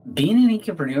Being an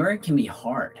ecopreneur can be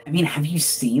hard. I mean, have you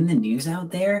seen the news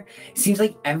out there? It seems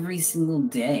like every single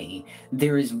day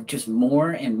there is just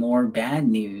more and more bad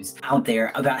news out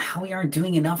there about how we aren't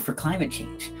doing enough for climate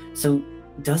change. So,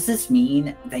 does this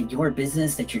mean that your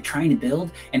business that you're trying to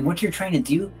build and what you're trying to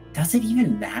do, does it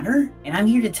even matter? And I'm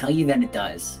here to tell you that it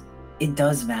does. It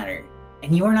does matter.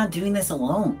 And you are not doing this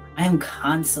alone. I am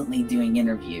constantly doing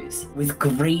interviews with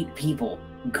great people,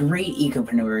 great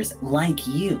ecopreneurs like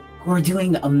you who are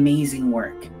doing amazing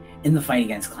work in the fight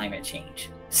against climate change.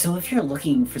 So if you're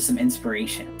looking for some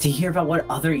inspiration to hear about what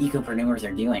other ecopreneurs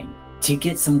are doing, to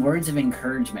get some words of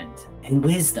encouragement and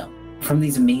wisdom from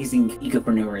these amazing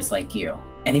ecopreneurs like you,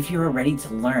 and if you are ready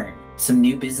to learn some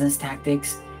new business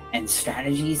tactics and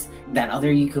strategies that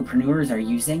other ecopreneurs are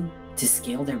using to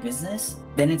scale their business,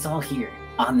 then it's all here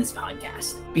on this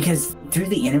podcast. Because through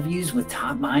the interviews with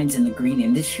top minds in the green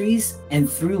industries and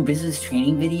through business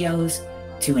training videos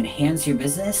to enhance your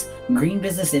business, Green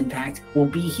Business Impact will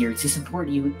be here to support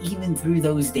you even through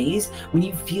those days when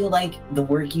you feel like the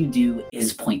work you do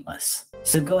is pointless.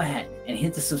 So go ahead and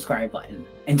hit the subscribe button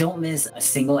and don't miss a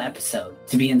single episode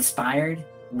to be inspired,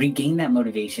 regain that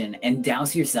motivation, and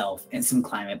douse yourself in some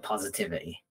climate positivity.